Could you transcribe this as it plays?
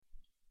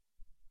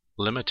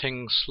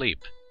Limiting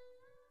sleep.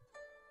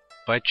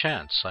 By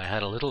chance, I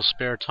had a little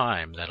spare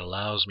time that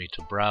allows me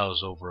to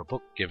browse over a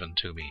book given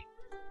to me,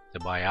 the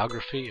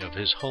biography of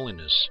His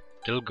Holiness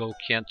Dilgo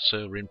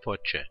Khyentse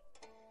Rinpoche.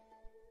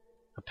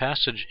 A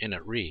passage in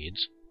it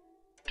reads,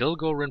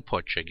 Dilgo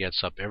Rinpoche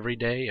gets up every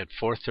day at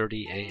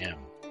 4:30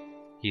 a.m.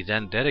 He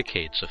then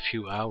dedicates a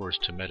few hours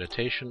to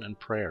meditation and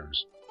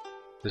prayers.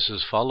 This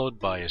is followed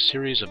by a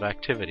series of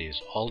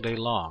activities all day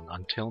long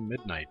until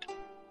midnight.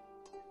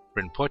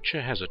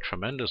 Rinpoche has a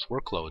tremendous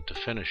workload to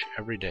finish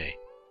every day.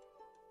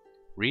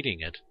 Reading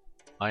it,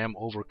 I am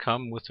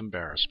overcome with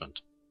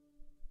embarrassment.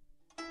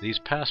 These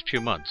past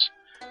few months,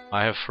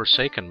 I have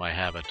forsaken my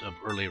habit of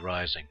early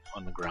rising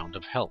on the ground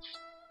of health.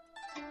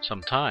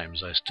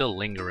 Sometimes I still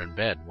linger in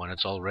bed when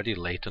it's already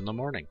late in the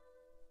morning.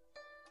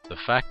 The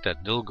fact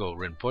that Dilgo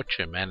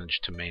Rinpoche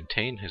managed to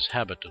maintain his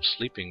habit of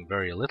sleeping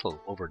very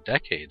little over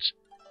decades,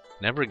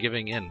 never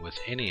giving in with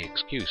any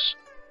excuse,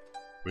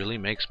 really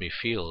makes me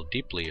feel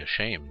deeply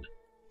ashamed.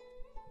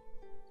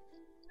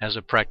 As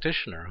a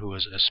practitioner who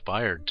has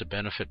aspired to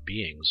benefit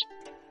beings,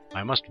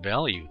 I must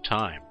value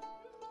time,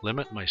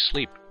 limit my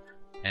sleep,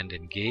 and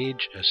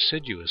engage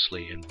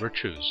assiduously in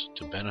virtues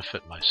to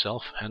benefit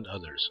myself and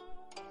others.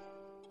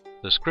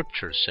 The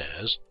scripture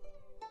says,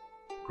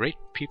 Great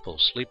people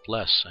sleep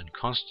less and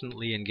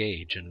constantly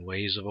engage in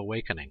ways of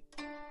awakening.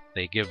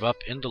 They give up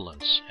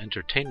indolence,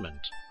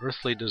 entertainment,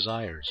 earthly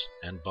desires,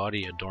 and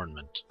body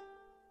adornment.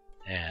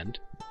 And,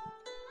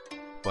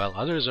 while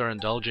others are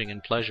indulging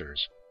in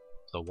pleasures,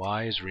 the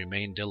wise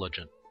remain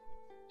diligent.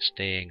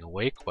 Staying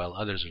awake while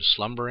others are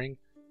slumbering,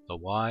 the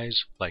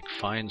wise, like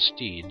fine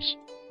steeds,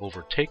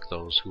 overtake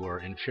those who are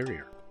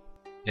inferior.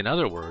 In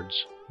other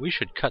words, we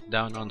should cut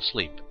down on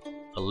sleep,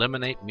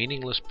 eliminate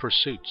meaningless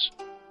pursuits,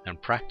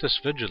 and practice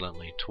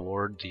vigilantly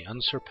toward the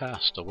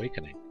unsurpassed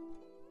awakening.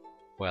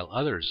 While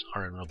others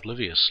are in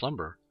oblivious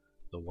slumber,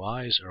 the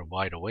wise are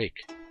wide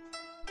awake.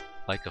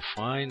 Like a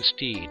fine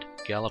steed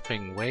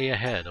galloping way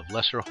ahead of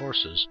lesser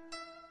horses,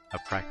 a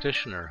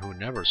practitioner who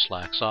never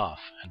slacks off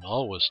and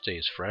always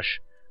stays fresh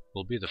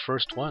will be the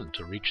first one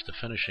to reach the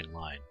finishing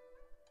line.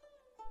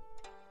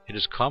 It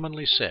is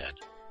commonly said,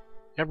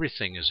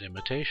 everything is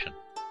imitation.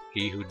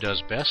 He who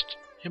does best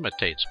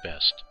imitates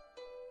best.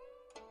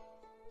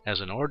 As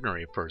an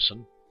ordinary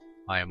person,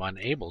 I am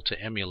unable to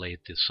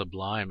emulate the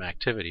sublime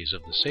activities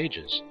of the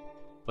sages,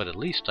 but at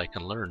least I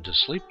can learn to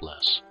sleep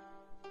less.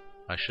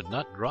 I should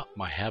not drop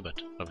my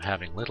habit of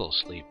having little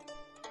sleep.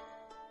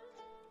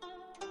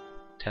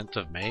 10th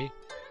of May,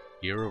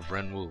 Year of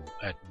Renwu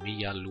at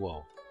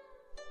Miyaluo,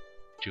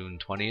 June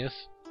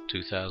 20th,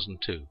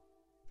 2002.